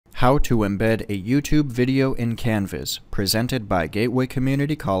How to embed a YouTube video in Canvas, presented by Gateway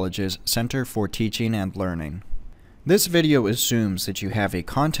Community College's Center for Teaching and Learning. This video assumes that you have a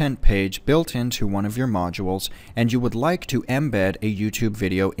content page built into one of your modules and you would like to embed a YouTube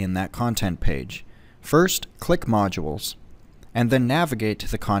video in that content page. First, click Modules, and then navigate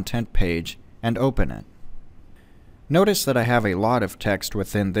to the content page and open it. Notice that I have a lot of text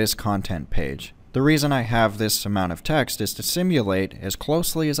within this content page. The reason I have this amount of text is to simulate as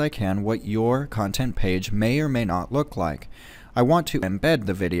closely as I can what your content page may or may not look like. I want to embed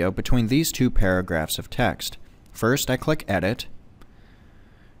the video between these two paragraphs of text. First, I click Edit,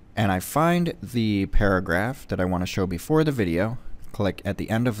 and I find the paragraph that I want to show before the video, click at the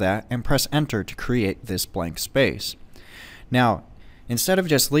end of that, and press Enter to create this blank space. Now, instead of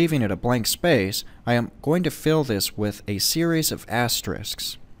just leaving it a blank space, I am going to fill this with a series of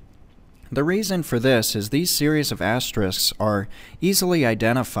asterisks. The reason for this is these series of asterisks are easily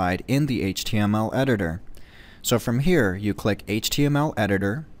identified in the HTML editor. So from here, you click HTML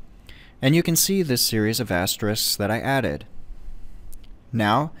editor, and you can see this series of asterisks that I added.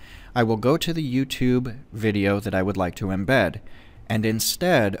 Now, I will go to the YouTube video that I would like to embed, and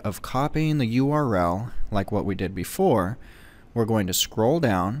instead of copying the URL like what we did before, we're going to scroll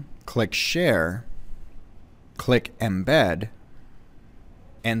down, click Share, click Embed,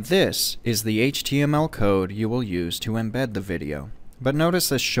 and this is the HTML code you will use to embed the video. But notice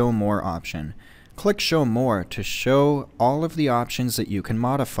the Show More option. Click Show More to show all of the options that you can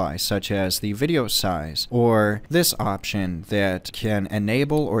modify, such as the video size, or this option that can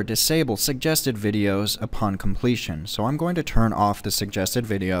enable or disable suggested videos upon completion. So I'm going to turn off the suggested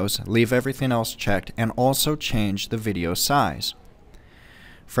videos, leave everything else checked, and also change the video size.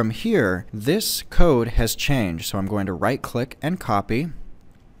 From here, this code has changed, so I'm going to right-click and copy.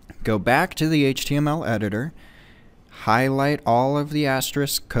 Go back to the HTML editor, highlight all of the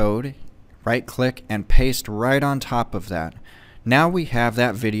asterisk code, right-click, and paste right on top of that. Now we have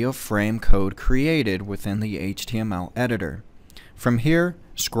that video frame code created within the HTML editor. From here,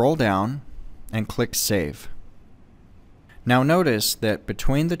 scroll down and click Save. Now notice that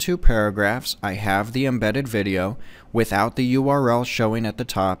between the two paragraphs, I have the embedded video without the URL showing at the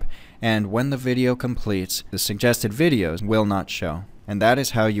top, and when the video completes, the suggested videos will not show. And that is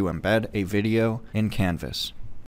how you embed a video in Canvas.